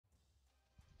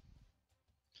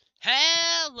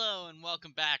Hello and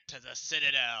welcome back to the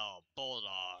Citadel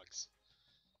Bulldogs.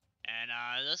 And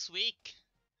this week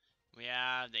we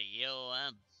have the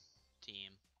EOM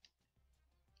team.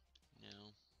 You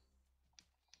know,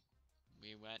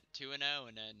 we went 2-0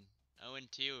 and then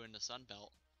 0-2 in the Sun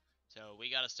Belt. So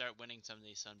we got to start winning some of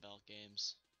these Sun Belt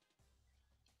games.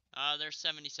 They're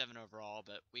 77 overall,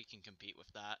 but we can compete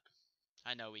with that.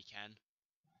 I know we can.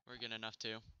 We're good enough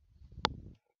to.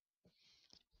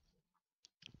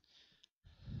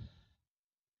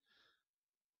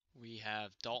 We have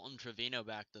Dalton Trevino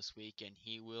back this week, and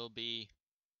he will be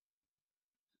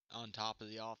on top of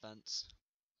the offense.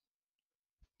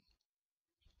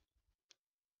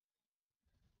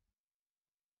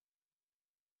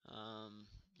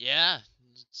 Yeah,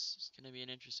 it's going to be an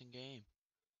interesting game.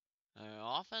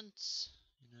 Offense,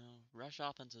 rush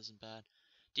offense isn't bad.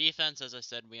 Defense, as I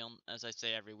said, as I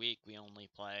say every week, we only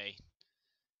play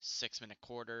 6-minute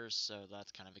quarters, so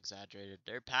that's kind of exaggerated.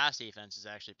 Their pass defense is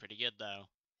actually pretty good, though.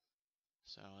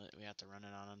 So we have to run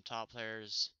it on them. Top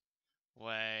players,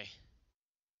 way.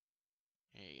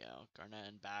 Here you go, Garnett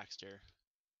and Baxter.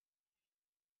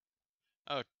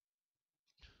 Oh.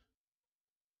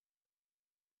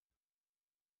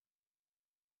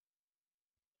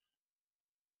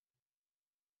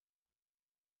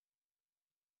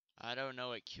 I don't know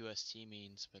what QST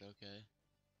means, but okay.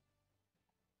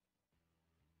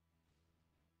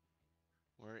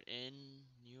 We're in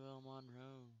UL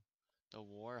Monroe. The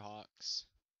Warhawks.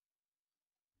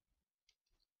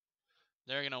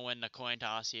 They're going to win the coin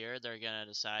toss here. They're going to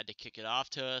decide to kick it off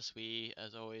to us. We,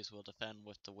 as always, will defend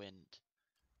with the wind.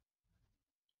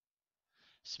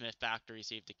 Smith back to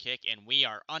receive the kick, and we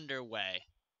are underway.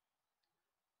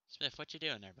 Smith, what you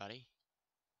doing there, buddy?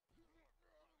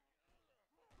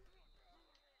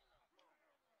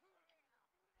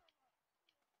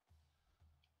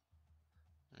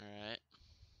 Alright.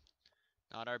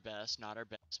 Not our best,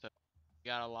 but we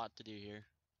got a lot to do here.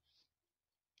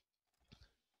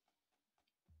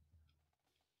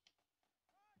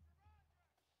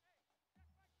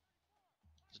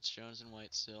 It's Jones and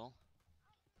White still.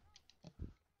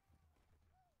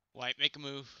 White, make a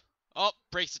move. Oh,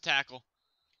 breaks the tackle.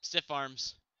 Stiff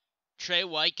arms. Trey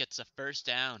White gets a first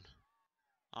down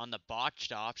on the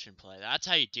botched option play. That's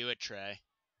how you do it, Trey.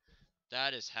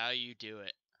 That is how you do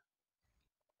it.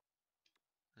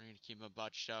 We're going to keep him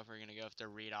botched up. We're going to go with the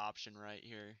read option right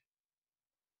here.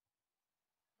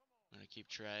 I'm going to keep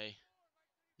Trey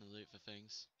in the loop for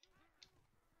things.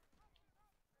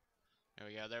 There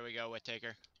we go,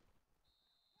 Whittaker.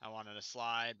 I wanted a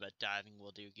slide, but diving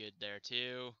will do good there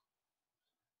too.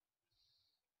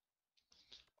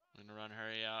 I'm going to run,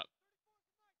 hurry up.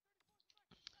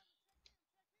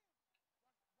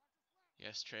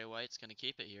 Yes, Trey White's going to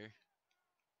keep it here.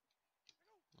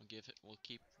 We'll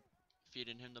keep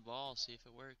feeding him the ball, see if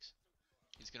it works.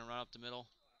 He's going to run up the middle.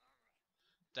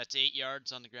 That's 8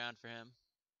 yards on the ground for him.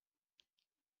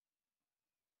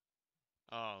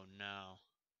 Oh no.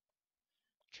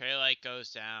 Trey White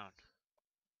goes down.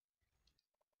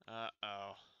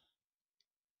 Uh-oh.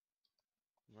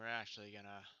 We're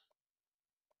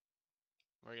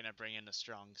gonna bring in the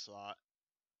strong slot.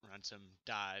 Run some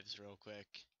dives real quick.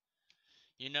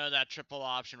 You know that triple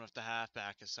option with the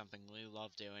halfback is something we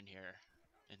love doing here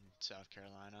in South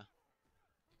Carolina.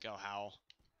 Go Howell.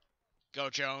 Go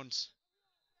Jones.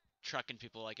 Trucking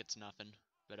people like it's nothing.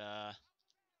 But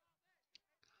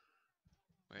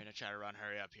we're gonna try to run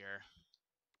hurry up here.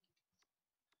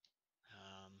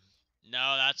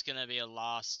 No, that's gonna be a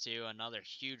loss too. Another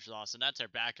huge loss, and that's our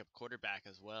backup quarterback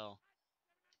as well.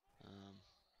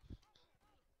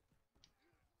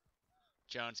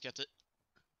 Jones gets it.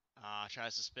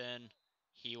 Tries to spin.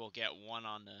 He will get 1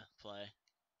 on the play.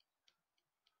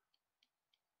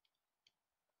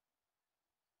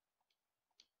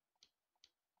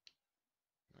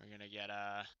 We're gonna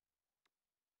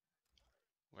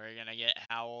get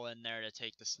Howell in there to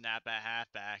take the snap at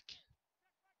halfback.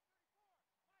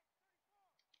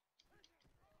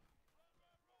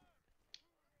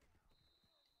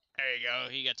 There you go.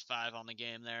 He gets 5 on the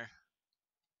game there.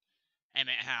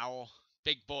 Emmett Howell,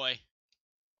 big boy.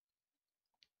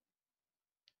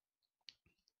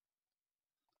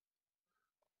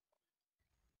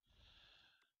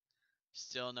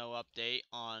 Still no update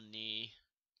on the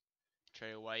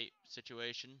Trey White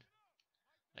situation.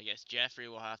 I guess Jeffrey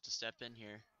will have to step in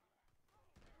here.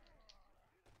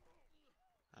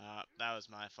 That was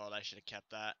my fault. I should have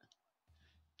kept that.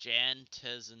 Jan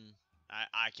Tizen.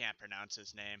 I can't pronounce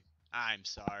his name. I'm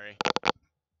sorry.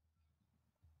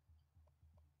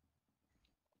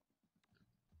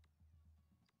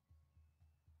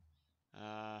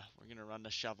 We're going to run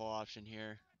the shovel option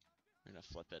here. We're gonna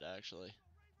flip it actually.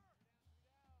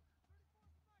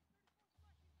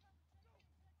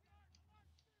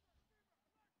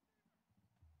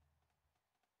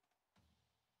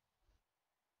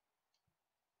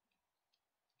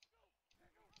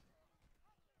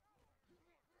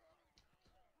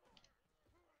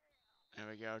 There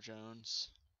we go, Jones.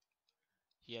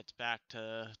 He gets back to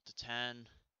the 10.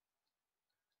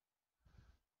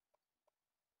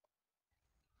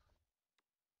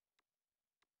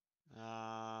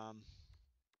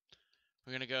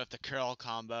 We're gonna go with the curl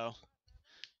combo.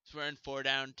 So we're in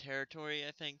 4-down territory,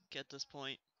 I think, at this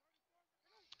point.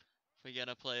 If we get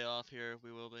a playoff here,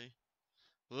 we will be.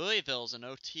 Louisville's an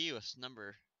OT with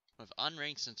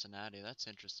unranked Cincinnati. That's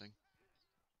interesting.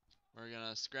 We're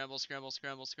gonna scramble, scramble,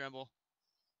 scramble, scramble.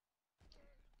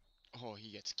 Oh,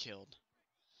 he gets killed.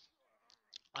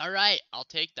 Alright, I'll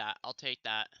take that. I'll take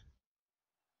that.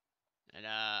 And,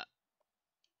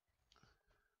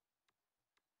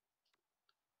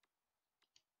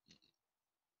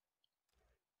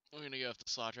 we're gonna go with the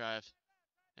slot drive.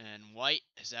 And White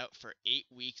is out for 8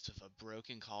 weeks with a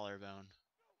broken collarbone.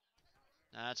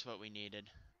 That's what we needed.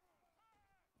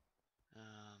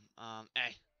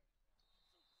 Hey.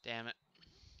 Damn it.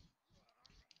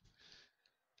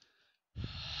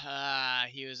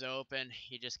 He was open.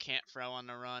 He just can't throw on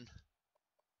the run.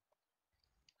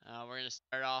 We're going to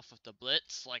start off with the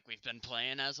blitz like we've been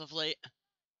playing as of late.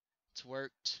 It's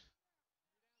worked.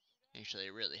 Actually,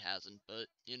 it really hasn't, but,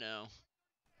 you know.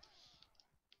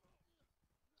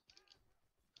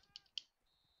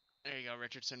 There you go,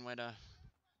 Richardson. Way to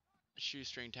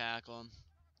shoestring tackle him.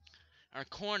 Our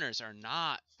corners are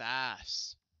not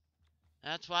fast.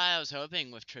 That's why I was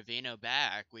hoping with Trevino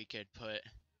back, we could put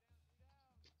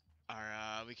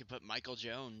Michael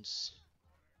Jones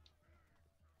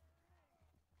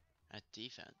at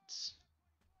defense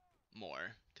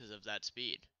more because of that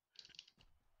speed.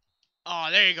 Oh,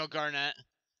 there you go, Garnett.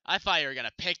 I thought you were going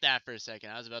to pick that for a second.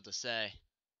 I was about to say.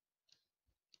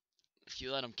 If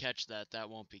you let him catch that, that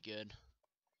won't be good.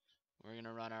 We're going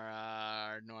to run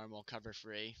our normal cover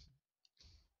 3.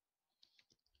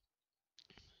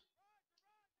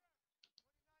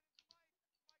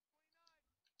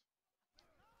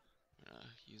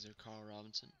 User Carl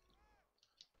Robinson.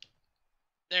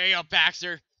 There you go,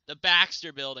 Baxter. The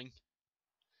Baxter building.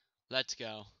 Let's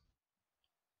go.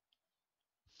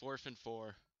 4th and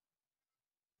 4.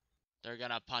 They're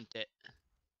going to punt it.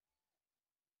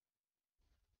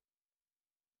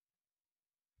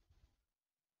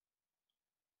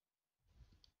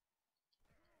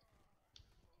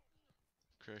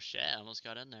 Crochet almost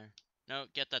got in there. No,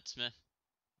 get that, Smith.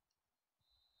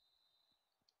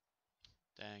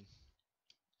 Dang.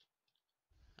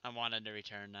 I wanted to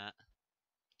return that.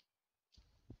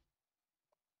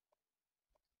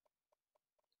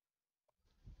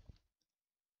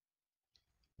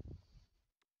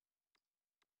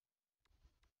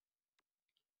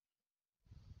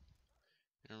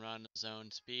 Gonna run zone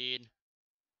speed.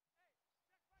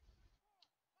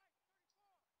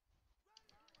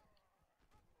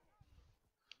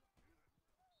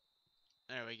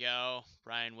 There we go.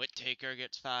 Brian Whittaker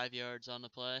gets 5 yards on the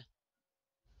play.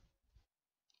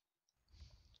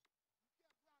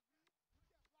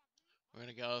 We're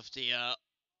going to go with the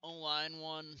O-line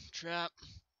 1 trap.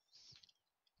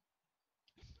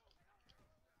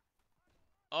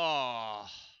 Oh.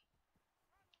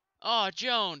 Oh,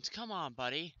 Jones. Come on,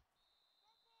 buddy.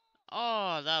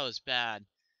 Oh, that was bad.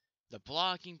 The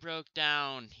blocking broke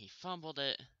down. He fumbled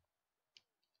it.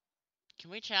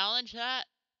 Can we challenge that?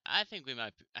 I think we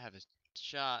might have a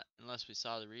shot unless we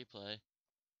saw the replay.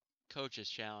 Coach's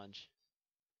challenge.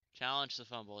 Challenge the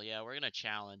fumble. Yeah, we're going to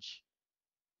challenge.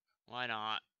 Why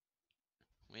not?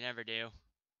 We never do.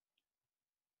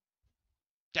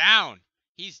 Down!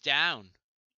 He's down.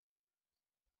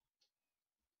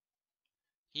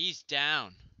 He's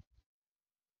down.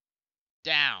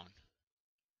 Down.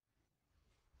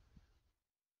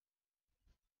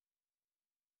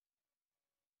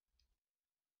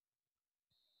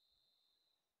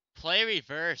 Play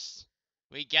reverse.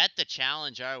 We get the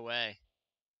challenge our way.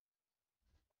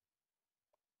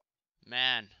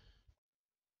 Man.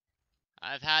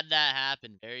 I've had that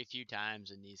happen very few times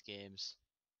in these games.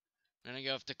 I'm gonna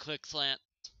go with the click slant.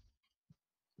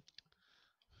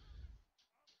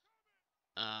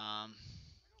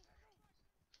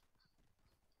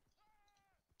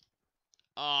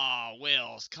 Oh,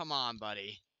 Wills. Come on,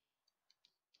 buddy.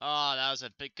 Oh, that was a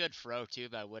good throw, too,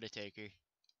 by Whittaker.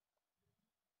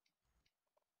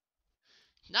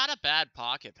 Not a bad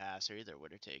pocket passer either,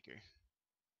 Whittaker.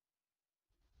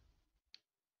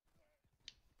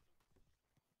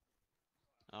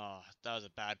 Oh, that was a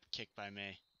bad kick by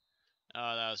me.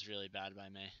 Oh, that was really bad by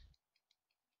me.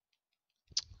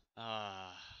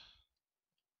 I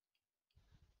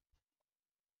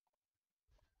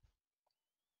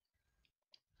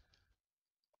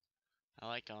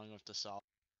like going with the salt.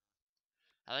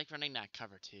 I like running that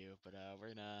cover too, but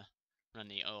we're gonna run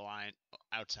the O-line,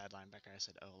 outside linebacker. I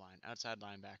said O-line, outside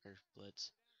linebacker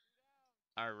blitz.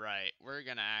 All right, we're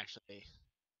gonna actually,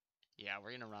 yeah,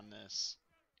 we're gonna run this.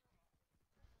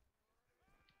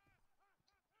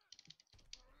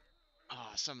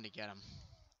 Oh, somebody get him.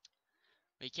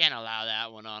 We can't allow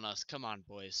that one on us. Come on,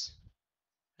 boys.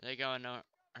 Are they going to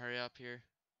hurry up here?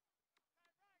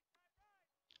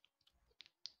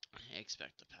 I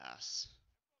expect the pass.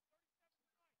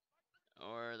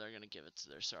 Or they're going to give it to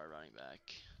their star running back.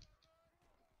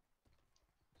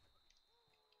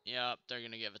 Yep, they're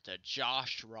going to give it to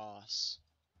Josh Ross.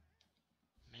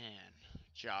 Man,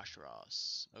 Josh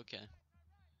Ross. Okay.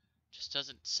 Just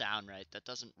doesn't sound right. That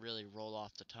doesn't really roll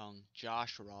off the tongue.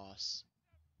 Josh Ross.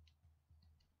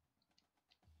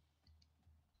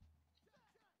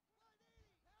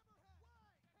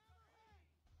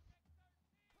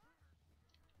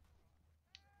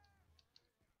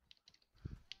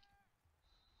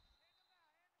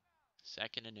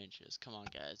 Second and inches. Come on,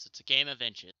 guys. It's a game of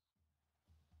inches.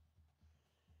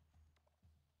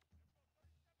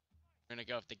 We're going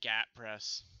to go with the gap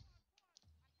press.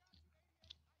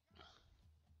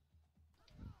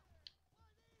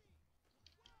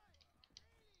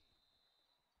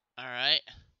 All right.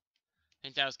 I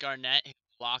think that was Garnett. He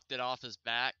blocked it off his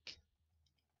back.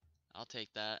 I'll take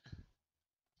that.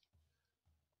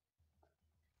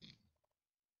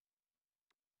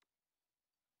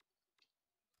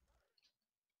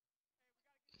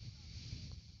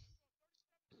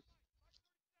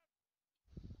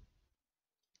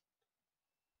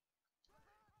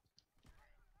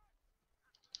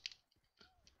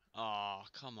 Oh,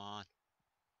 come on.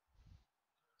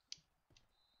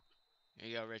 Here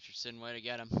you go, Richardson. Way to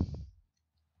get him.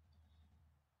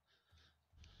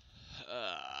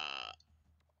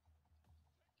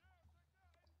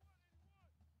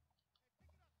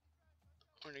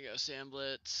 We're gonna go Sam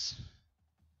Blitz.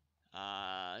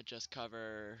 Just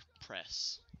cover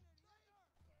press.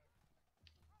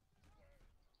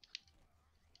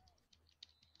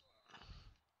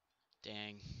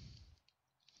 Dang.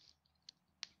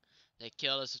 They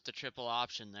killed us with the triple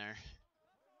option there.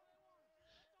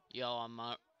 UL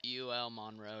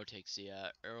Monroe takes the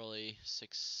early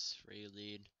 6-3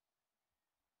 lead.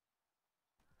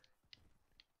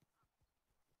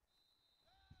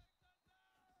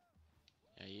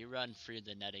 Yeah, you run free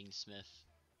the netting, Smith.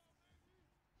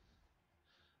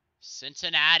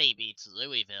 Cincinnati beats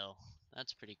Louisville.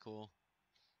 That's pretty cool.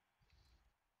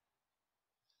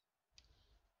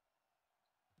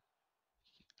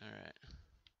 Alright.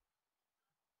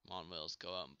 Come on, Wills.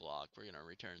 Go out and block. We're going to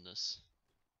return this.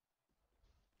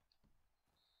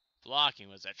 Blocking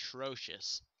was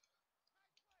atrocious.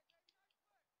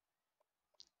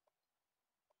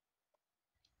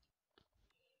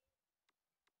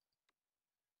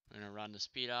 We're going to run the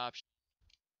speed option.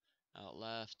 Out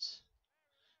left.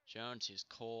 Jones, he's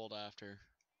cold after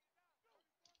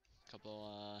a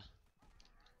couple,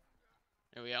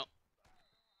 there we go.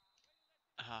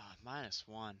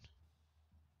 -1.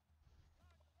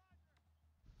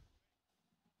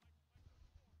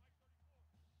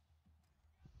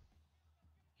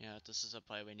 Yeah, this is a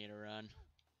play we need to run.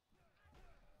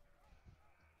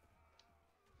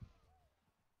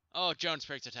 Oh, Jones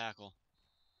breaks a tackle.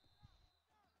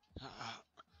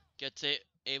 Gets it,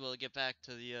 able to get back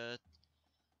to the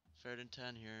 3rd and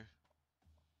 10 here.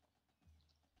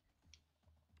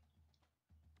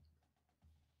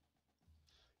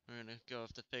 We're gonna go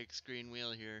with the fake screen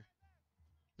wheel here.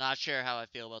 Not sure how I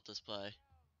feel about this play.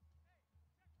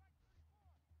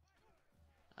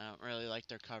 I don't really like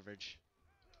their coverage.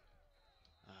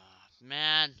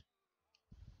 Man.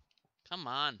 Come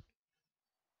on.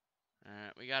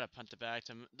 Alright, we gotta punt it back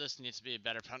to him. This needs to be a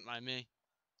better punt by me.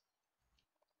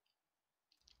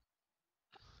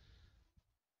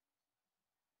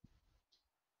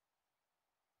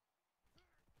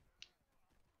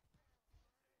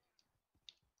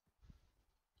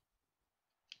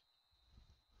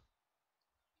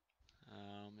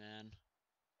 Oh, man.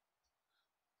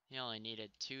 He only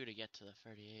needed 2 to get to the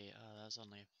 38. Oh, that was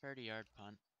only a 30-yard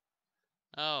punt.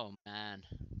 Oh, man.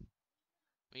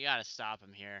 We gotta stop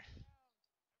him here.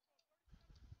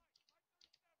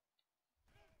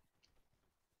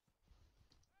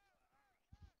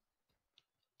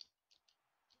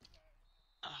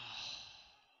 Oh.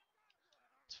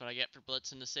 That's what I get for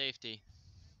blitzing the safety.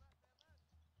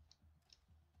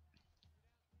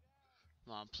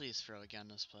 Come Please throw again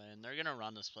this play. And they're gonna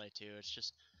run this play too. It's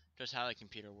just how the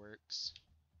computer works.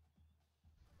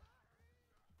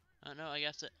 Oh no, I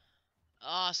guess it.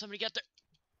 Oh, somebody get there.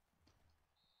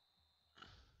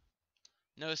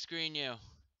 No screen you.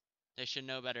 They should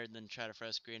know better than try to throw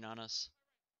a screen on us.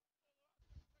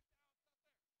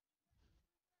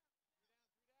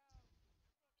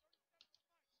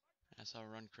 I saw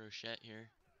run crochet here.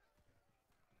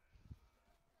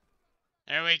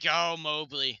 There we go,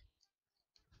 Mobley.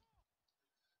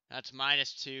 That's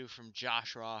 -2 from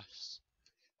Josh Ross.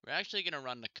 We're actually going to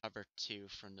run the cover 2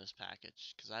 from this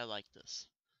package because I like this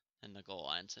in the goal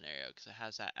line scenario because it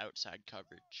has that outside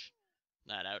coverage.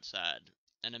 That outside.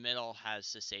 And the middle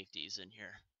has the safeties in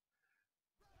here.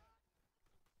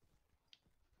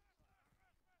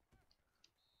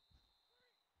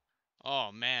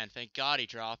 Oh man, thank God he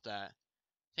dropped that.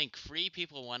 I think 3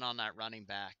 people went on that running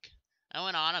back. I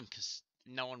went on him because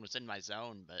no one was in my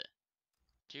zone, but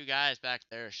 2 guys back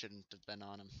there shouldn't have been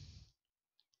on him.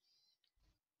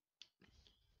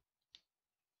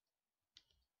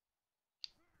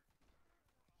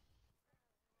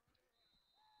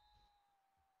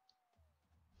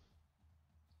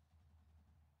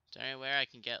 Is there anywhere I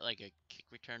can get like a kick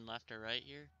return left or right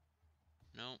here?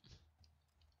 Nope.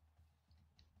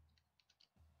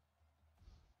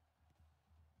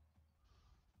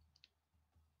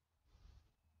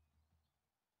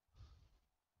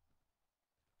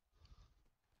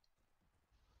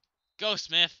 Go,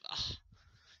 Smith! Ugh.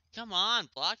 Come on,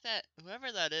 block that.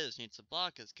 Whoever that is needs to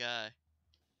block his guy.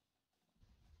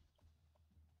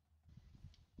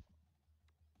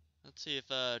 Let's see if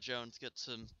Jones gets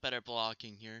some better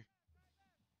blocking here.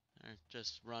 Or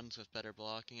just runs with better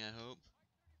blocking, I hope.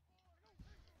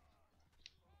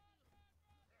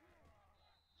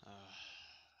 I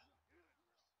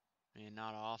mean,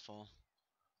 not awful.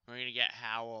 We're gonna get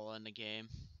Howell in the game.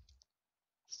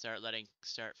 Start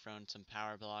throwing some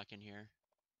power block in here.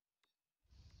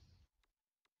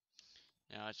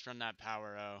 Yeah, let's run that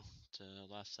power O to the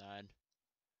left side.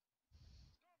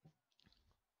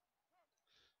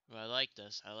 Well, I like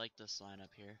this. I like this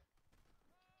lineup here.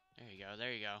 There you go.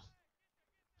 There you go.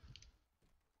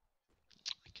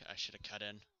 I should have cut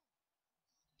in.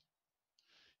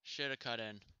 Should have cut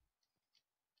in.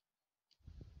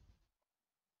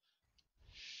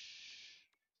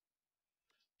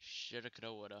 Shoulda,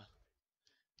 coulda, woulda.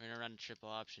 We're gonna run a triple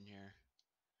option here.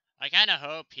 I kind of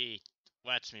hope he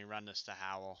lets me run this to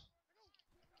Howell.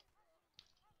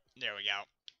 There we go.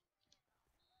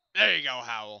 There you go,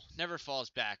 Howell. Never falls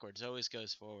backwards. Always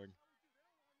goes forward.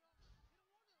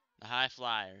 The high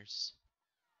flyers.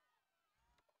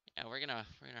 Yeah, we're gonna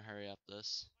hurry up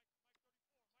this.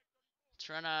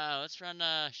 Let's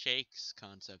run Shake's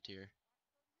concept here.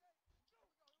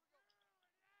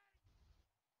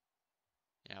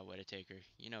 Yeah, Whittaker.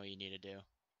 You know what you need to do.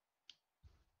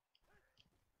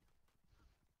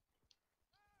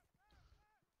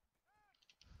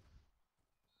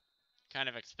 Kind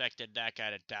of expected that guy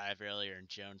to dive earlier and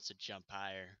Jones to jump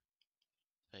higher.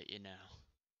 But you know,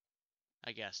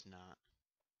 I guess not.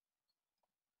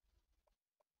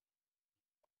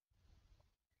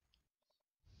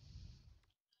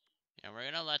 Yeah, we're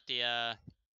gonna let the I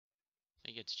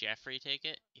think it's Jeffrey take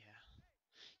it. Yeah.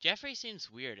 Jeffrey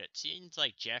seems weird. It seems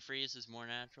like Jeffries is more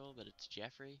natural, but it's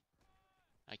Jeffrey.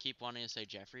 I keep wanting to say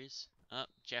Jeffries. Oh,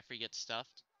 Jeffrey gets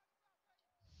stuffed.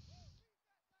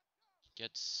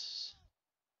 Gets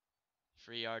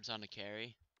 3 yards on the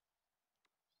carry.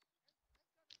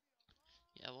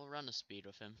 Yeah, we'll run the speed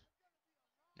with him.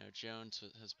 You know, Jones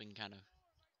has been kind of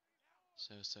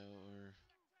so-so, or...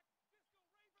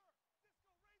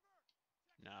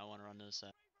 No, I want to run to the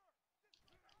side.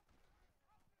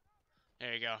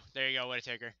 There you go. There you go,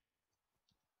 Whittaker.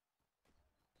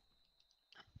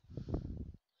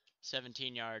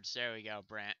 17 yards. There we go,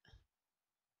 Brant.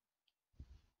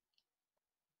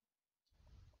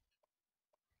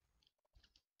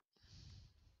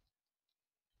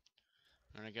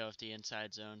 I'm going to go with the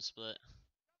inside zone split.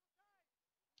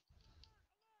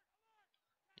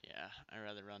 Yeah, I'd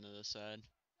rather run to this side.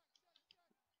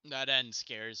 That end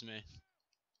scares me.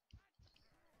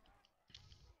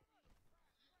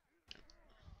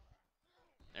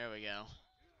 There we go.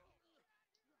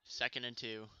 2nd and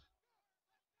 2.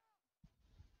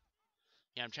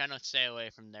 Yeah, I'm trying to stay away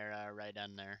from their right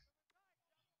end there.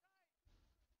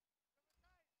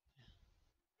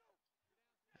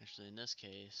 Actually, in this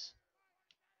case...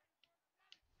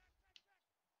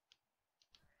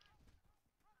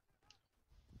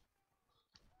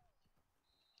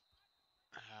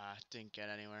 didn't get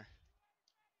anywhere.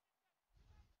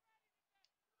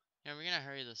 Yeah, we're going to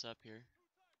hurry this up here.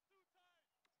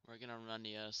 We're going to run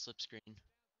the slip screen.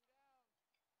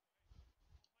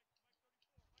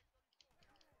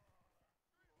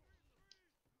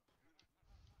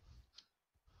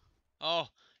 Oh,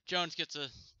 Jones gets a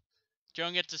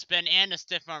spin and a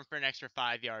stiff arm for an extra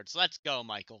 5 yards. Let's go,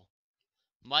 Michael.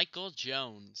 Michael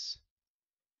Jones.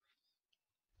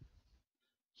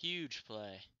 Huge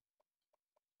play.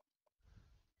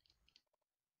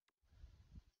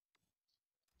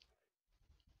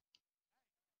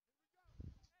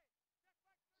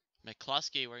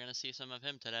 McCluskey, we're going to see some of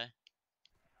him today.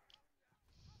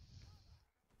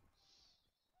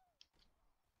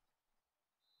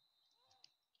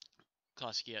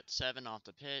 McCluskey at 7 off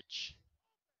the pitch.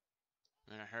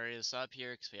 I'm going to hurry this up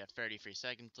here because we have 33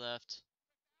 seconds left.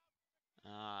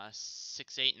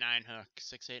 6-8-9 hook.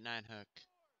 6-8-9 hook.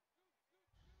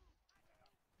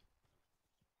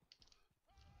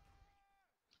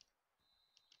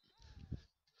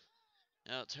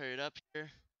 Now let's hurry it up here.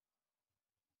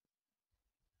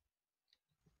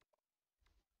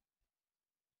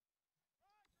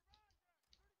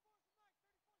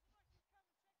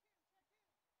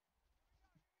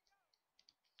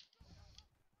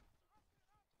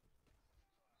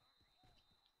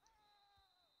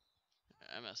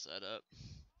 I messed that up.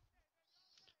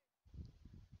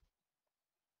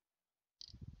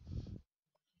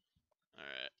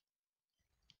 Alright.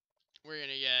 We're going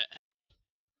to get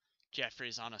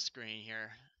Jeffries on a screen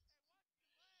here.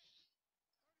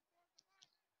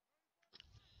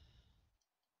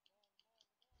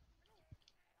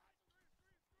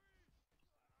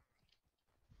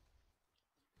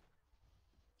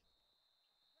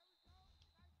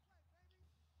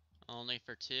 Only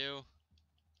for 2.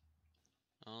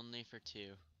 Only for 2.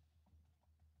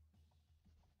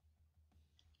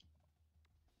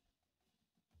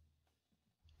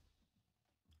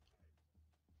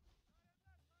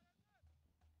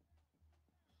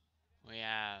 We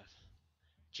have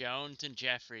Jones and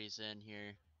Jeffries in here.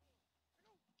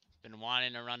 Been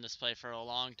wanting to run this play for a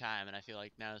long time, and I feel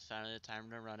like now is finally the time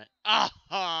to run it.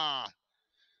 Oh!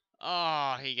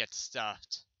 Oh, he gets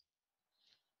stuffed.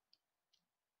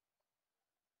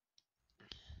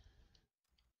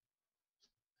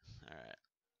 Alright.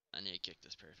 I need to kick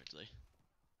this perfectly.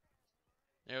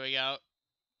 There we go.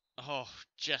 Oh,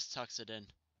 just tucks it in.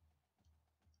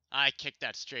 I kicked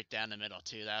that straight down the middle,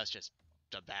 too. That was just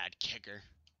a bad kicker.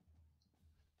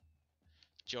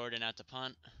 Jordan at the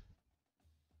punt.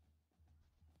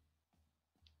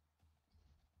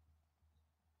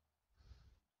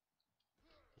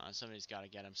 Oh, somebody's got to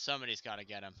get him. Somebody's got to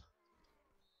get him.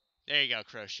 There you go,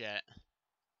 Crochet.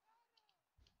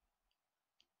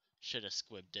 Should have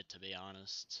squibbed it, to be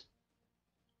honest.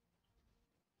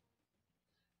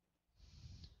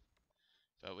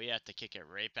 But we have to kick it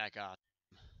right back off.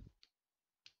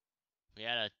 We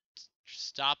had a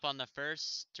stop on the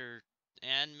first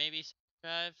and maybe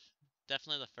drive.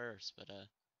 Definitely the first, but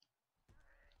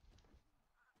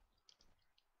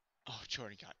oh,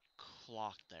 Jordan got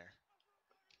clocked there.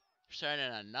 Starting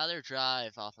another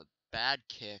drive off a bad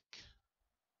kick.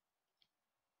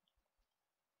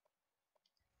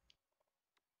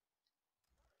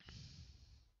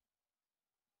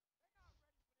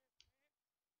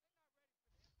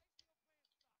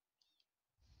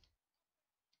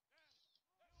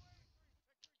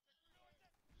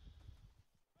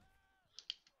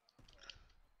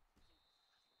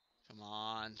 Come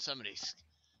on, somebody's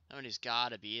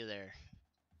got to be there.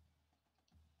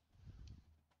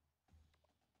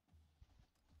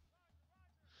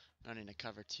 Running to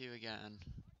cover 2 again.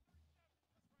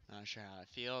 Not sure how I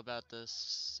feel about this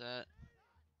set.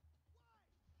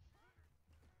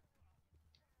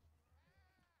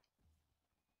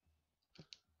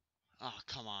 Oh,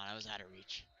 come on, I was out of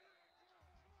reach.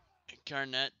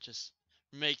 Garnett just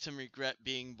makes him regret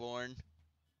being born.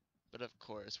 But of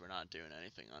course, we're not doing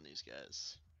anything on these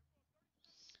guys.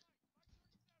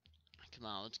 Come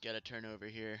on, let's get a turnover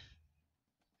here.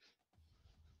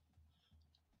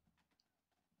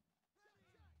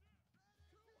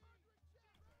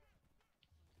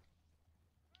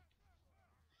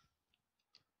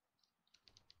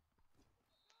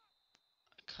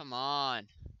 Come on.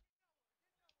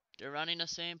 They're running the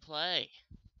same play.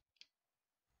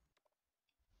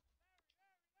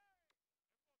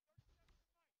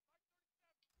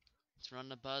 Let's run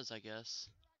the buzz, I guess.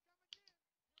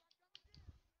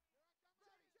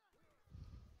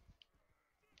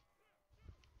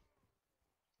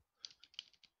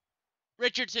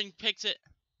 Richardson picks it.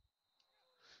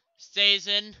 Stays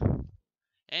in.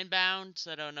 Inbounds.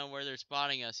 I don't know where they're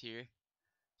spotting us here.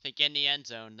 I think in the end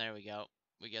zone. There we go.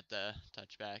 We get the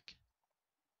touchback.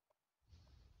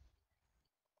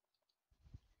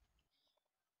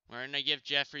 We're going to give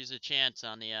Jeffries a chance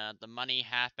on the money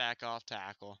halfback off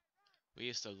tackle. We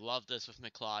used to love this with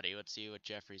McClaughty. Let's see what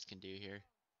Jeffries can do here.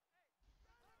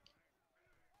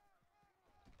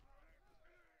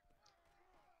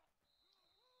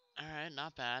 Alright,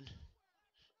 not bad.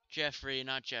 Jeffrey,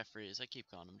 not Jeffries. I keep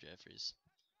calling him Jeffries.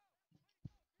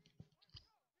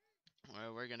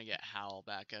 Well, we're gonna get Howell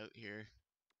back out here.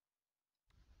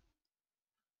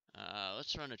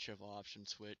 Let's run a triple option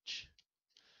switch.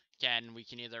 Again, we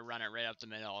can either run it right up the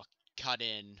middle, cut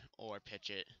in, or pitch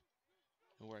it.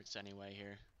 It works anyway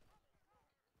here.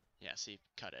 Yeah, see,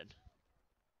 cut in.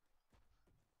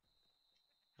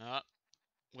 Oh,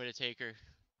 Whittaker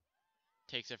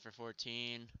takes it for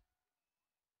 14.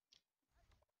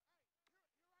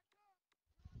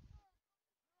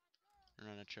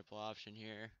 Run a triple option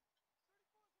here.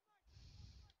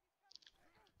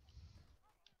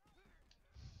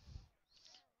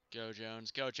 Go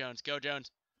Jones, go Jones, go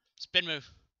Jones. Spin move.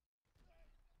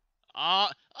 Oh,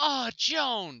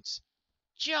 Jones!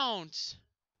 Jones!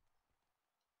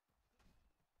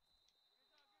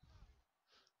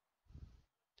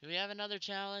 Do we have another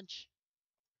challenge?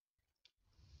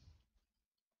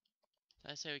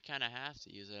 I say we kind of have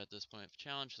to use it at this point.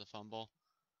 Challenge the fumble.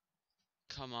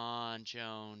 Come on,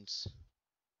 Jones.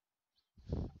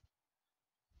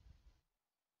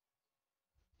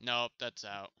 Nope, that's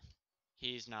out.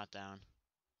 He's not down.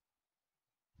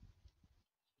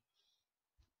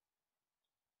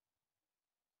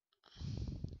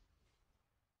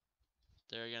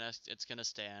 It's gonna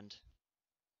stand.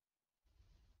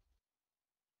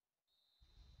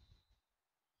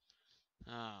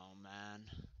 Oh, man.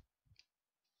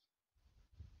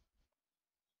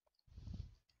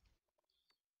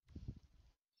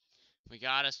 We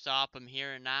gotta stop him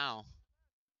here and now.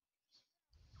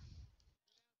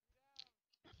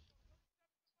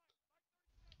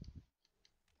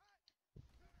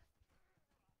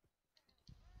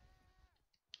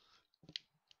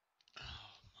 Oh,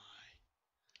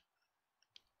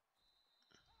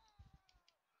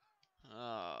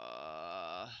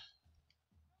 my.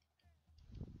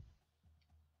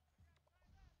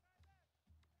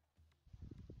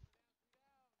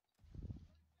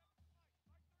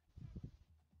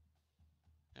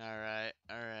 Alright,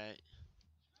 alright.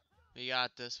 We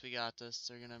got this, we got this.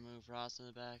 They're gonna move Ross in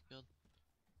the backfield.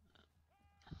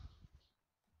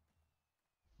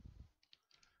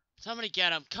 Somebody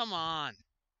get him, come on!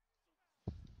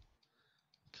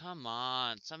 Come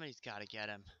on, somebody's gotta get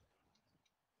him.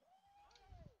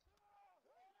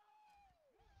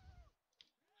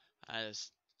 I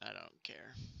don't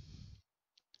care.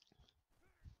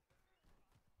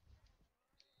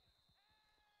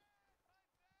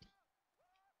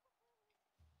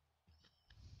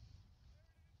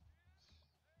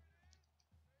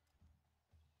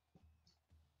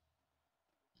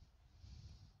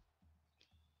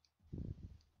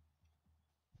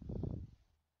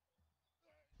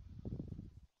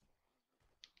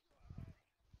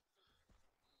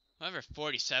 Whoever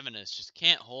 47 is just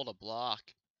can't hold a block.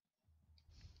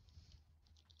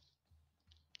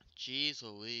 Jeez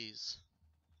Louise.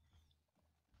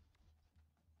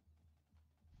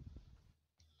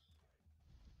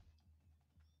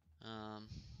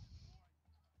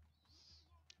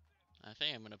 I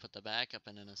think I'm gonna put the backup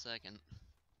in a second.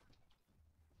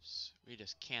 We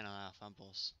just can't allow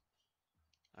fumbles.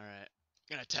 Alright.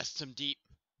 Gonna test him deep.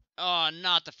 Oh,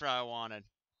 not the throw I wanted.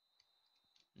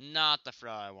 Not the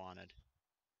throw I wanted.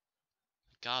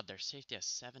 God, their safety has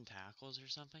 7 tackles or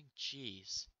something?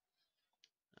 Jeez.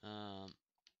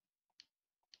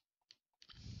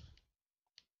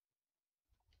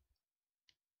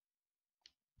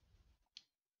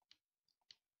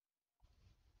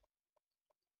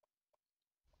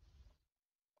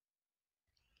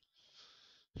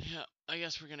 Yeah, I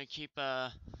guess we're gonna keep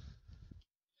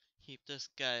this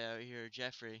guy out here,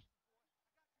 Jeffrey.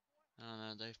 I don't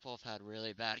know, they've both had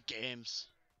really bad games.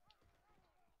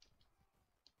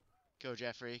 Go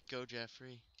Jeffrey, go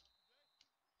Jeffrey.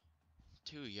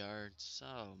 2 yards,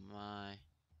 oh my.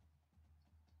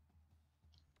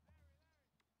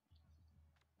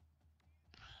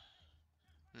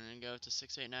 And then go to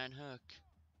 689 hook.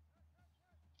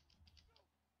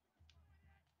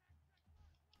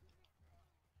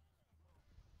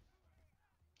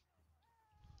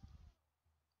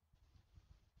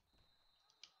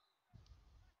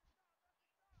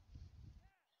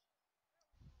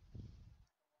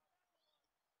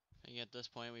 I think at this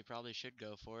point we probably should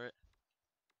go for it.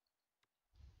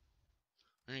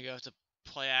 We're gonna go to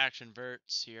play action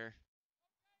verts here.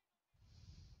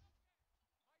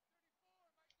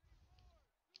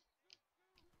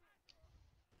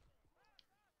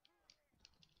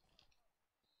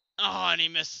 Oh, and he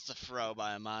misses the throw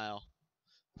by a mile.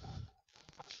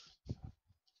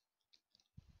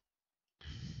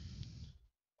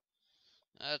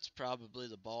 That's probably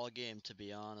the ball game, to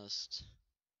be honest.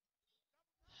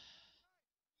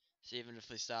 So even if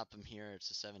we stop him here,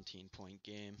 it's a 17-point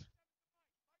game.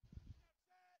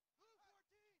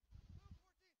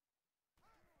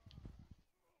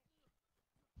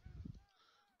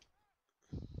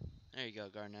 There you go,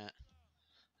 Garnett.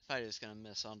 I thought he was gonna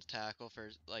miss on the tackle for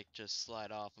like just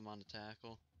slide off him on the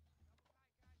tackle.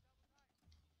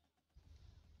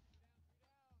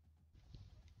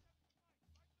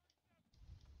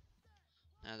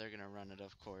 Now they're gonna run it,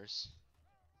 of course.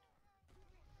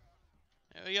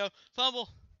 There we go. Fumble.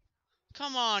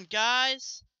 Come on,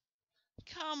 guys.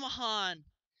 Come on.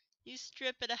 You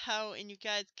strip it out and you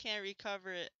guys can't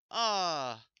recover it.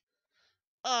 Oh.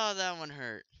 Oh, that one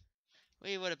hurt.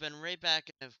 We would have been right back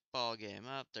in the ball game.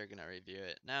 Oh, they're gonna review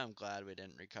it. Now I'm glad we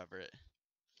didn't recover it.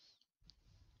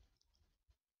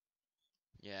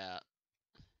 Yeah.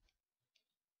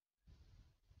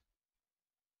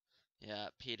 Yeah,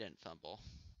 P didn't fumble.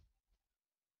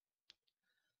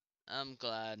 I'm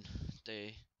glad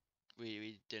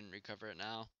we didn't recover it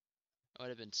now. I would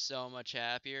have been so much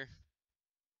happier.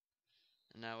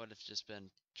 And that would have just been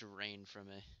drained from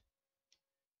me.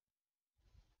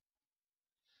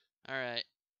 Alright.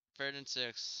 3rd and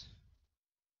 6.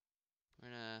 We're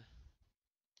gonna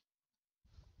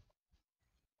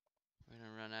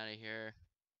run out of here.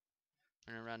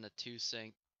 We're gonna run the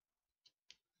 2-sink.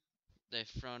 They've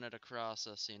thrown it across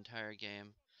us the entire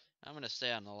game. I'm gonna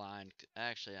stay on the line.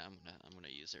 Actually, I'm gonna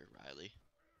use their Riley.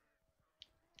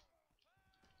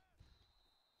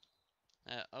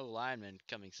 Lineman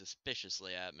coming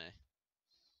suspiciously at me.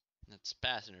 That's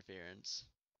pass interference.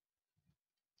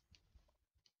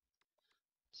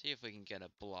 See if we can get a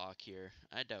block here.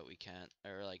 I doubt we can't,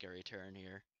 or like a return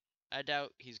here. I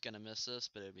doubt he's gonna miss this,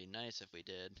 but it'd be nice if we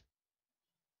did.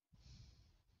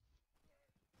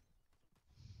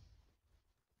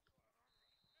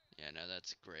 Yeah, no,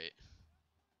 that's great.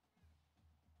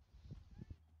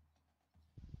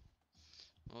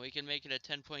 Well, we can make it a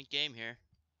 10-point game here.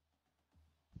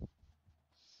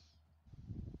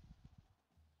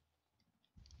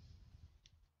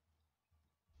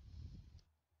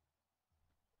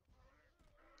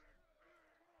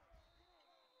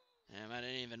 Damn, I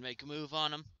didn't even make a move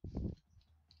on him.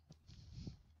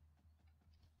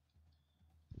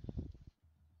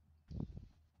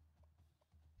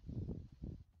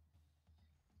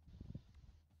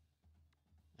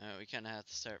 Alright, we kind of have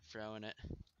to start throwing it.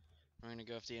 We're going to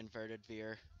go with the inverted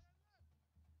veer.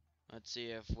 Let's see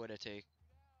if Whittaker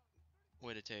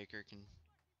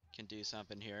can do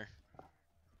something here.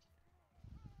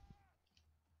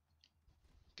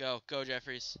 Go,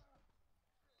 Jeffries.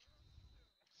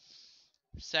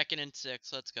 2nd and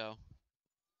 6, let's go.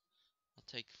 I'll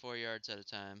take 4 yards at a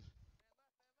time.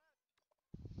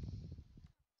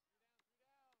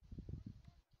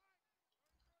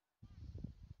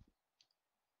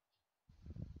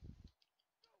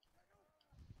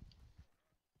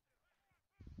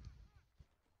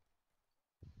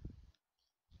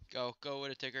 Go,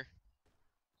 Whittaker.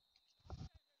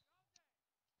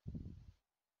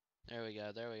 There we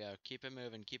go. Keep it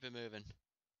moving.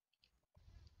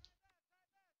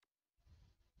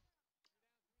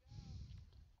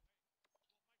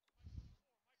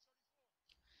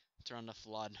 Let's run the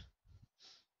flood.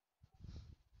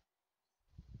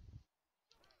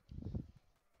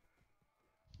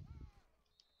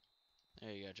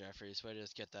 There you go, Jeffries. Way to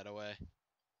just get that away.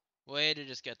 Way to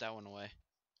just get that one away.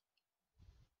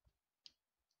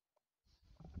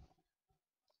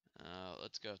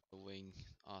 Let's go with the wing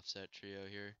offset trio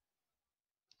here.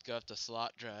 Go with the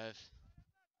slot drive.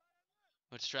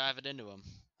 Let's drive it into him.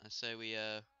 I say we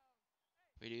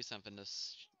do something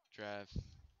this drive.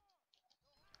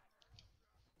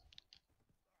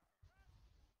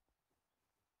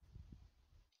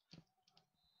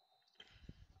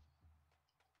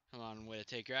 Come on,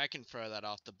 Whittaker. I can throw that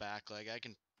off the back leg. I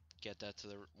can get that to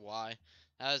the Y.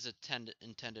 That was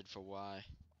intended for Y.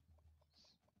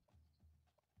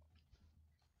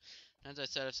 As I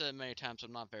said, I've said it many times,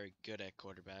 I'm not very good at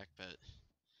quarterback, but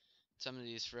some of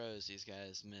these throws these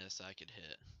guys miss, I could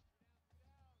hit.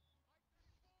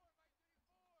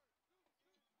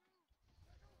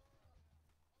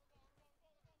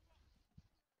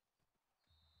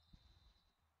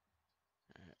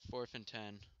 Alright, 4th and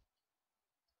 10.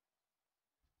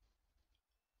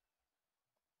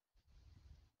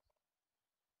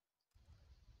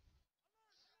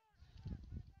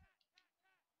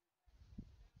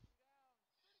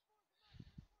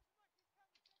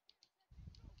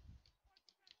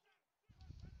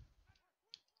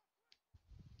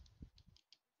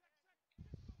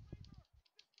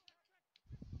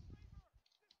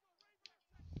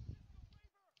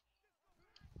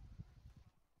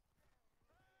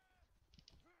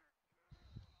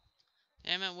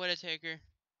 Damn it, Whittaker.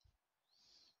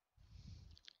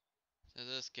 So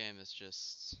this game is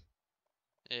just...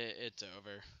 it's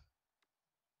over.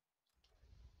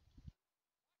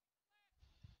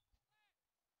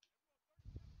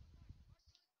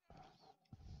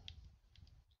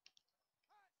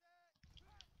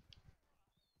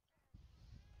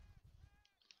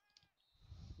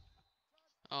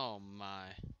 Oh my.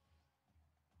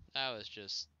 That was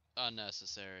just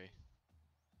unnecessary.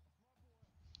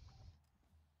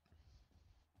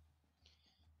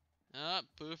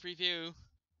 Poof review.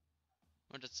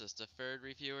 What is this, the third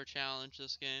reviewer challenge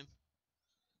this game?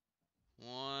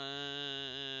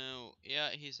 One...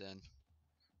 Yeah, he's in.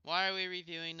 Why are we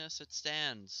reviewing this? It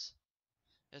stands.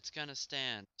 It's gonna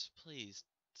stand. Please,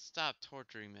 stop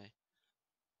torturing me.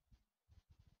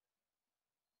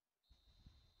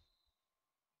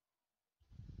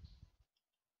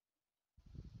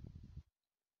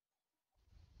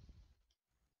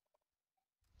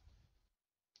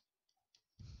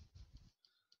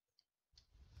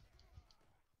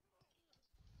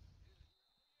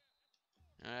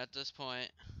 At this point,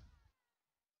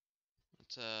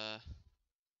 let's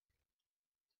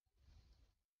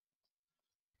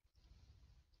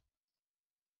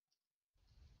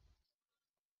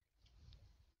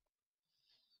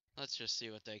let's just see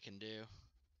what they can do.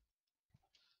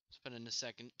 Let's put in the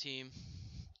second team.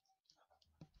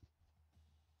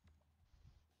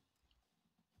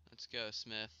 Let's go,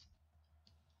 Smith.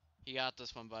 You got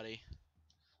this one, buddy.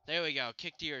 There we go.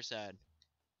 Kick to your side.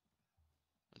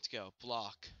 Let's go.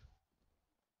 Block.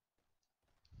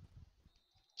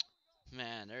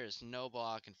 Man, there is no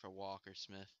blocking for Walker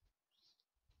Smith.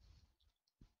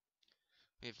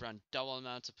 We've run double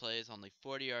amounts of plays, only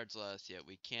 40 yards less, yet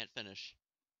we can't finish.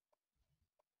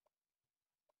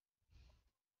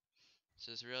 This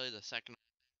is really the second.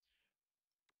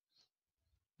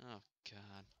 Oh,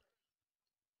 God.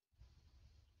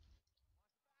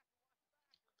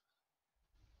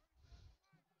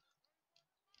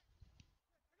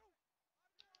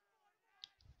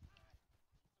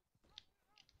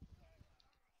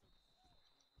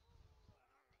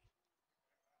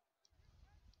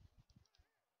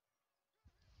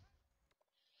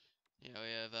 Yeah,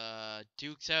 we have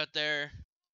Dukes out there.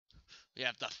 We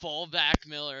have the fullback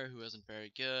Miller, who isn't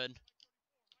very good.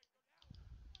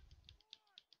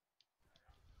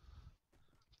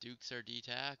 Dukes our D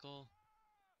tackle.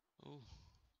 Ooh.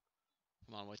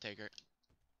 Come on, Whittaker.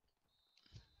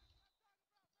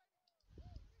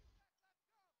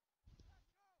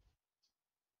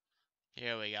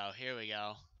 Here we go. Here we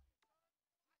go.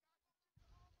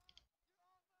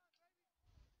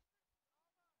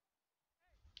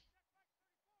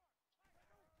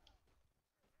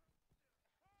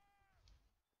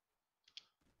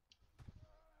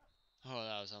 Oh,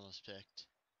 that was almost picked.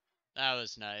 That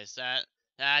was nice.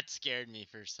 That scared me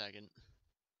for a second.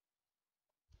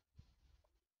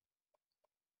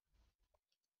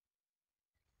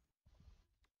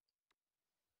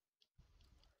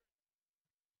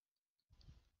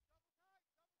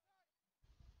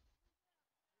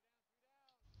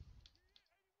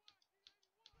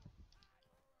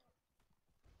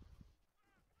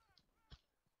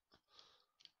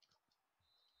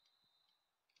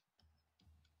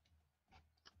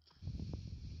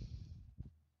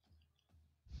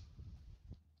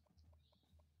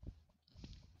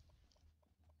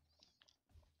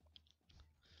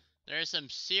 There are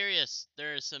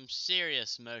some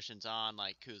serious motions on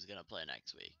like who's gonna play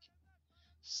next week.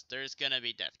 There's gonna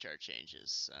be depth chart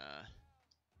changes.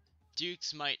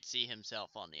 Dukes might see himself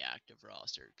on the active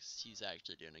roster because he's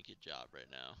actually doing a good job right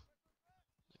now.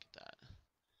 Look at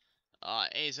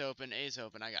that. A's open, A's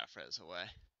open. I gotta throw this away.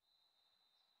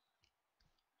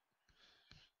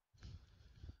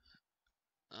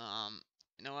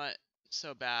 You know what?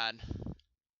 So bad.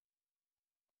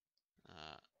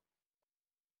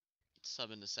 Sub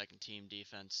in the second team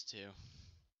defense too.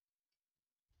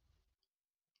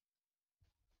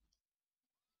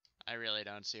 I really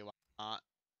don't see why not.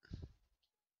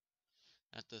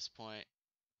 At this point,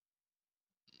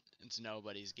 it's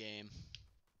nobody's game.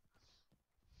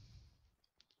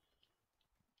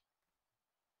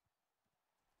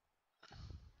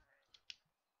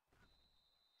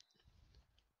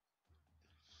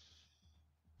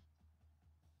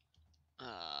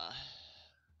 Uh,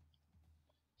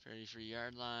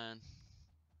 33-yard line.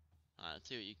 Let's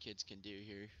see what you kids can do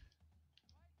here.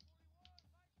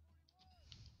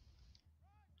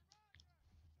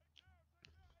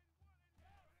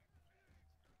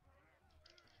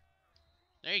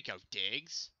 There you go,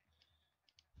 Diggs.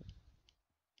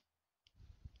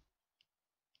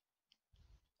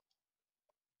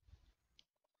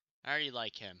 I already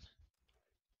like him.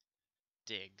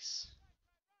 Diggs.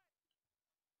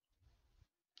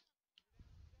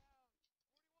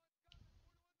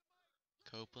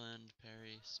 Copeland,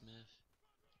 Perry, Smith.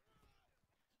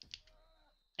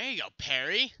 There you go,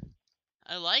 Perry.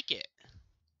 I like it.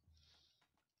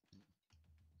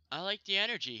 I like the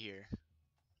energy here.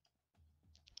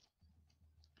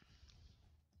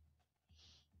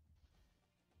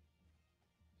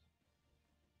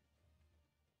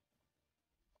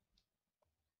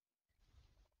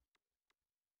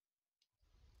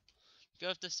 Go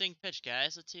with the sing pitch,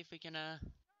 guys. Let's see if we can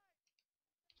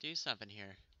do something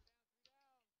here.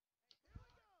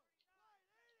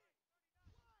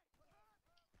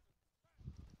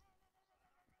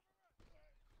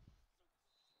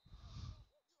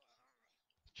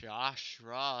 Josh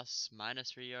Ross,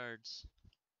 -3 yards.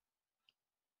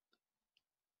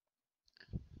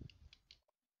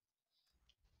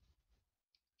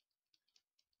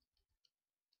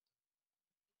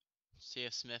 See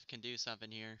if Smith can do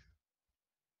something here.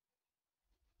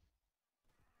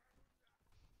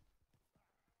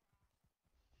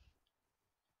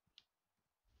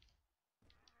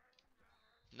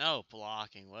 No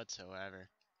blocking whatsoever.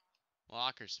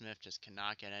 Walker Smith just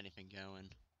cannot get anything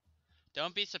going.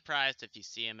 Don't be surprised if you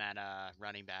see him at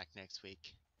running back next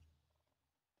week.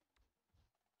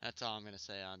 That's all I'm gonna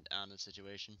say on the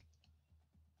situation.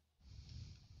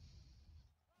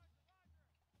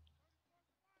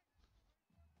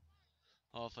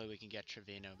 Hopefully we can get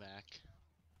Trevino back.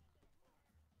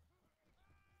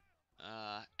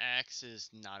 X is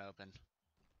not open.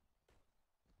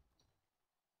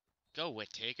 Go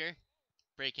Whittaker.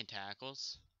 Breaking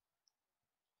tackles.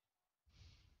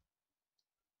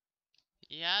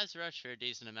 He has rushed for a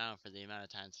decent amount for the amount of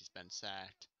times he's been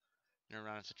sacked. Gonna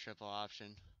run with a triple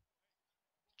option.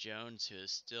 Jones, who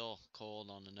is still cold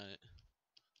on the night.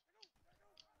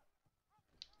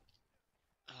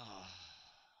 Oh,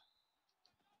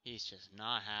 he's just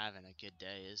not having a good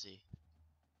day, is he?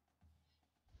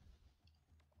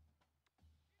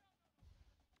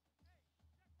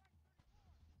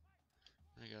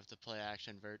 I'm gonna go with the play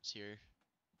action verts here.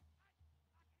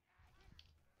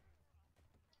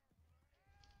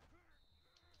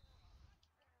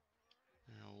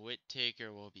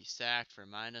 Whittaker will be sacked for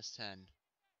 -10.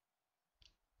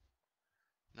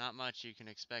 Not much you can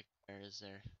expect there, is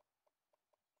there?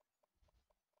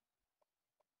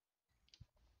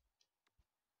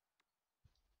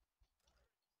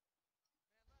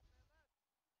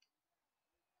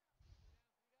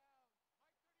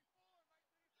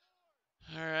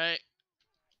 Alright.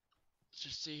 Let's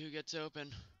just see who gets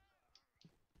open.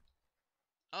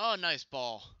 Oh, nice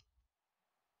ball.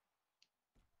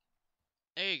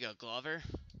 There you go, Glover.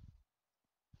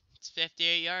 It's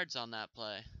 58 yards on that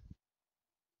play.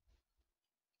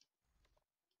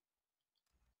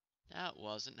 That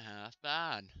wasn't half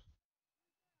bad.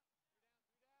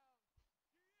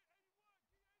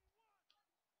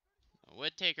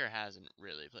 Whittaker hasn't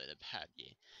really played a bad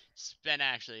game. It's been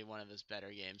actually one of his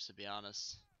better games, to be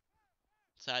honest.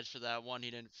 Besides for that one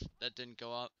that didn't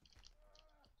go up.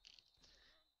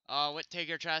 Oh,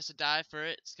 Whittaker tries to dive for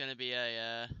it. It's gonna be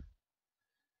a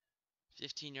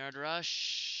 15-yard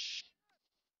rush.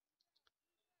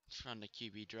 Let's run the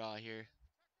QB draw here.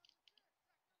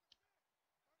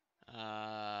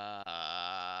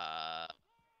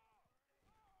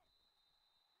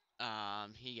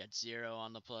 He got 0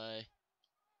 on the play.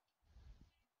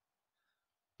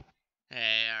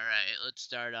 Hey, alright, let's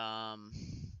start,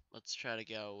 let's try to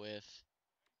go with,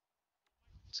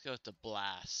 let's go with the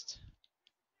blast.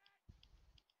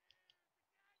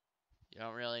 You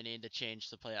don't really need to change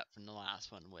the play up from the last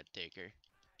one, Whittaker.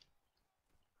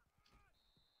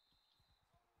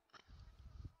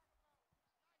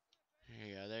 There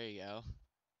you go, there you go.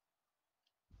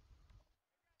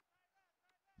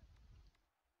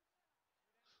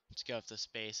 Let's go with the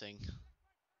spacing.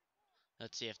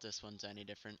 Let's see if this one's any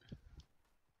different.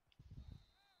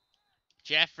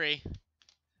 Jeffrey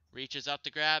reaches up to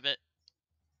grab it.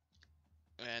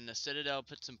 And the Citadel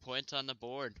puts some points on the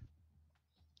board.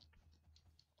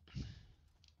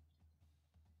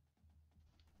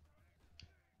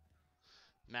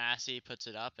 Massey puts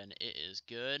it up and it is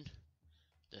good.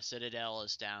 The Citadel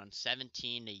is down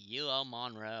 17 to UL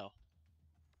Monroe.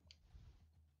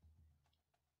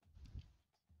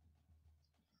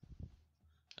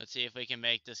 Let's see if we can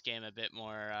make this game a bit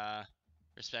more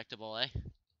respectable, eh?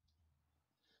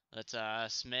 Let's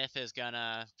Smith is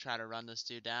gonna try to run this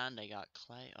dude down. They got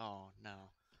Clay. Oh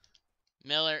no.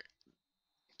 Miller,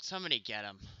 somebody get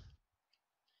him.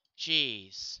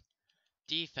 Jeez.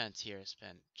 Defense here has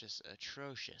been just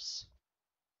atrocious.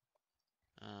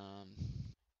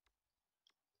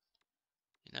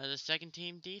 You know, the second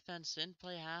team defense didn't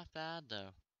play half bad, though.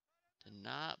 Did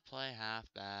not play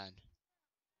half bad.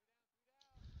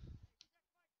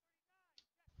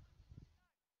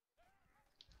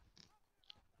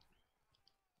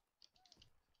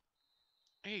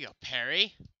 There you go,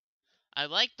 Perry. I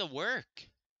like the work.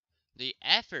 The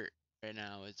effort right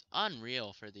now is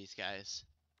unreal for these guys.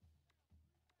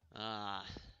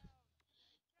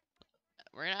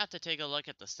 We're going to have to take a look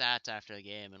at the stats after the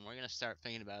game, and we're going to start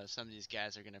thinking about if some of these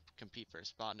guys are going to compete for a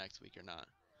spot next week or not.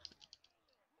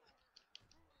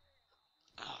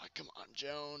 Oh, come on,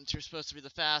 Jones. You're supposed to be the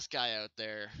fast guy out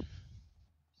there.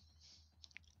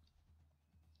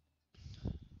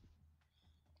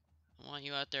 I want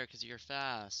you out there because you're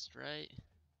fast, right?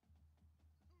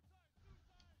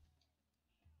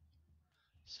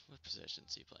 What position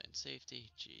is he playing?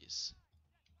 Safety? Jeez.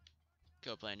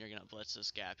 Go, Blaine. You're going to blitz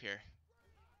this gap here.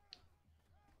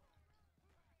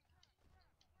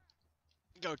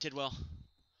 Go, Tidwell.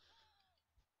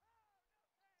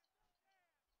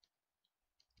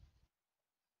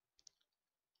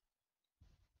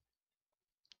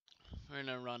 We're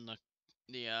going to run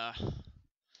the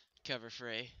cover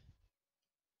fray.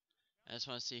 I just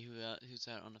want to see who's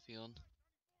out on the field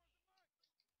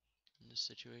in this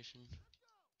situation.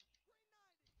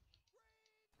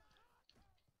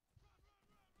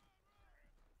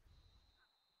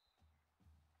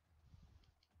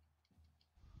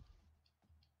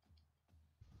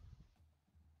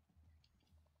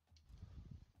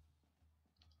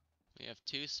 We have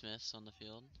 2 Smiths on the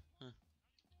field.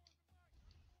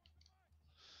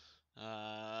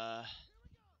 Huh.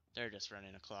 They're just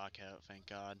running a clock out, thank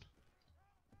God.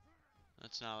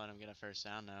 Let's not let him get a first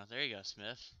down now. There you go,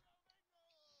 Smith.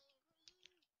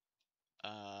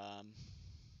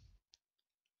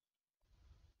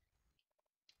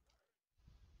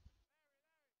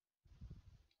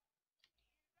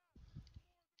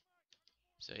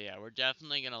 So yeah, we're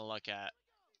definitely gonna look at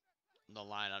the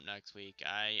lineup next week.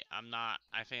 I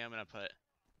think I'm gonna put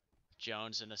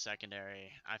Jones in the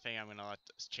secondary. I think I'm gonna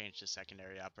change the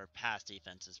secondary up. Our pass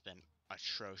defense has been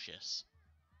atrocious.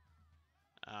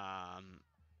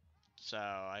 So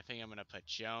I think I'm gonna put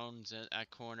Jones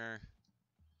at corner,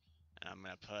 and I'm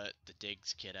gonna put the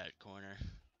Diggs kid at corner.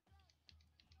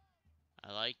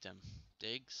 I liked him,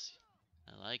 Diggs.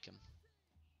 I like him.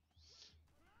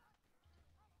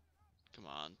 Come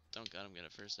on, don't let him get a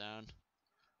first down.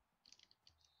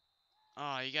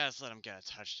 Oh, you guys let him get a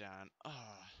touchdown. Oh.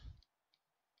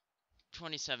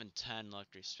 27-10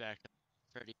 looked respectable.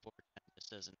 34-10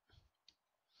 just isn't.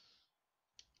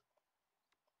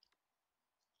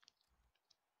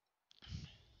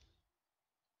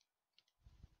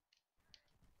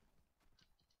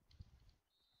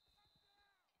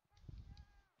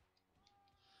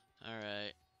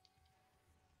 Alright.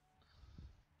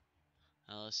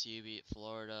 LSU beat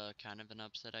Florida. Kind of an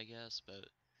upset, I guess, but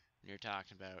when you're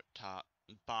talking about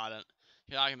bottom,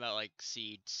 you're talking about like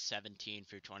seed 17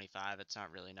 through 25, it's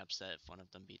not really an upset if one of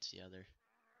them beats the other.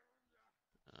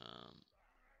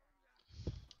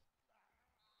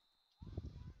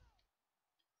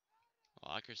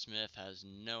 Walker Smith has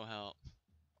no help.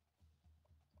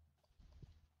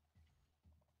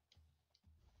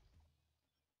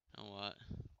 You know what?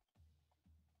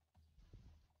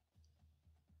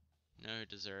 You know who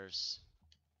deserves?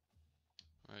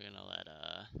 We're gonna let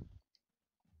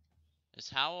Is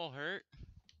Howell hurt?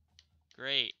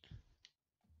 Great.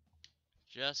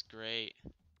 Just great.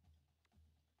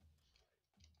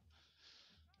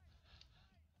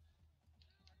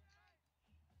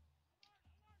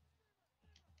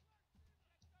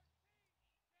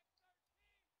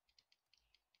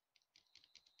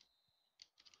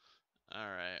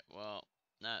 Alright, well,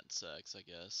 that sucks, I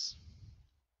guess.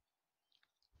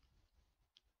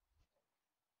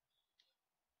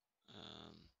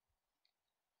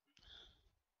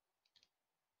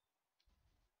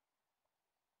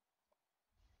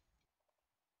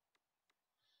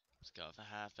 Let's go with a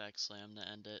half-X slam to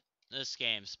end it. This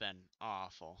game's been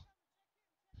awful.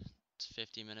 It's a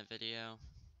 50-minute video.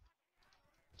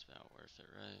 It's about worth it,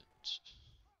 right?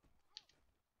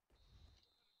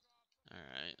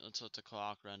 Alright, let's let the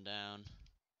clock run down.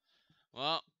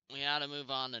 Well, we gotta move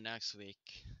on to next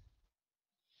week.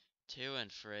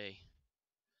 2-3.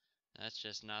 That's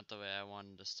just not the way I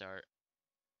wanted to start.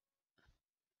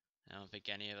 I don't think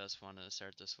any of us wanted to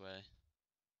start this way.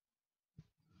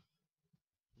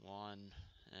 1,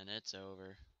 and it's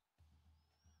over.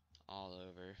 All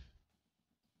over.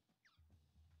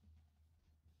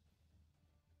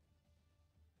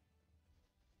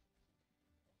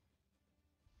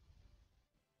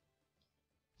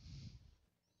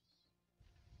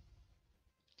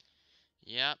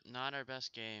 Yep, not our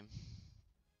best game.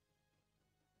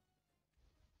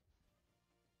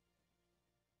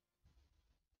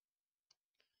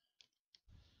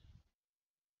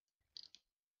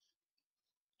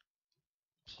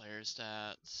 Player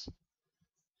stats.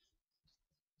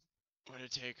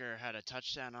 Whittaker had a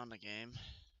touchdown on the game.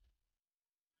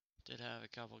 Did have a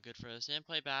couple good for us. Didn't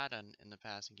play bad in the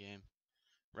passing game.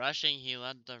 Rushing, he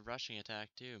led the rushing attack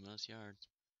too, most yards.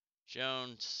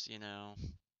 Jones, you know,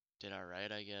 did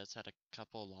alright, I guess. Had a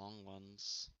couple long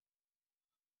ones.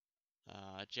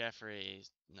 Jeffrey,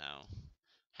 no.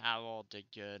 Howell did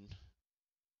good.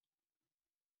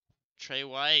 Trey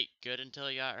White, good until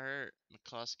he got hurt.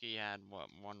 McCluskey had, what,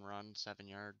 one run, 7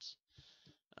 yards.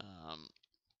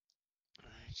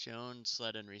 Jones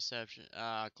led in reception.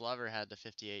 Glover had the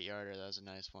 58-yarder. That was a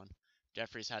nice one.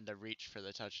 Jeffries had the reach for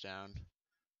the touchdown.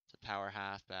 The power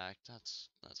halfback. That's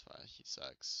why he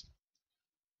sucks.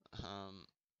 Um,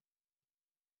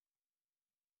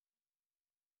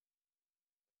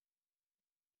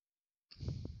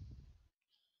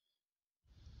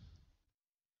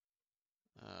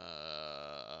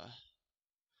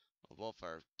 well, both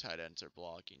our tight ends are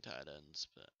blocking tight ends,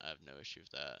 but I have no issue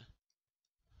with that.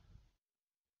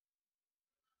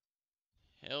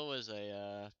 Hill was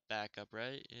a backup,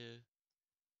 right? Yeah.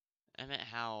 Emmett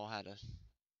Howell had a.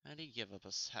 How did he give up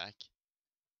a sack?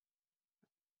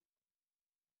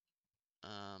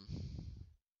 Um.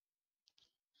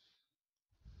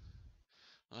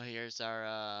 Well, here's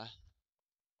our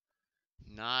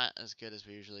not as good as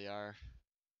we usually are.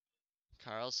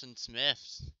 Carlson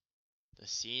Smith, the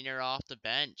senior off the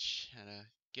bench, had a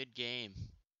good game.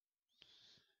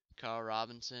 Carl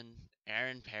Robinson,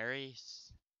 Aaron Perry.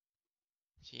 Is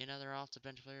he another off the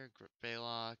bench player?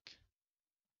 Baylock.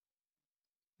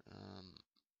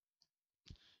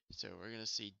 So we're gonna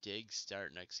see Diggs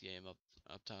start next game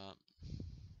up top.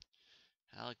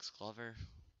 Alex Glover,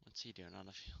 what's he doing on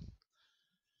the field?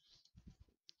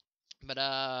 But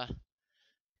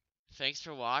thanks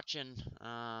for watching.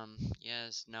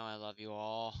 Yes, no, I love you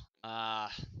all.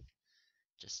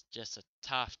 Just a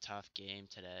tough game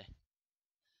today.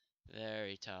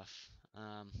 Very tough.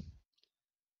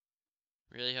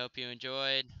 Really hope you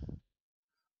enjoyed.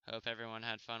 Hope everyone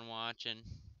had fun watching.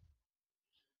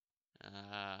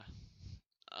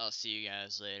 I'll see you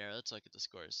guys later. Let's look at the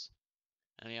scores.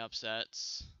 Any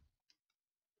upsets?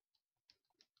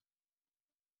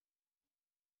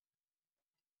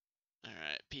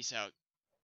 Alright, peace out.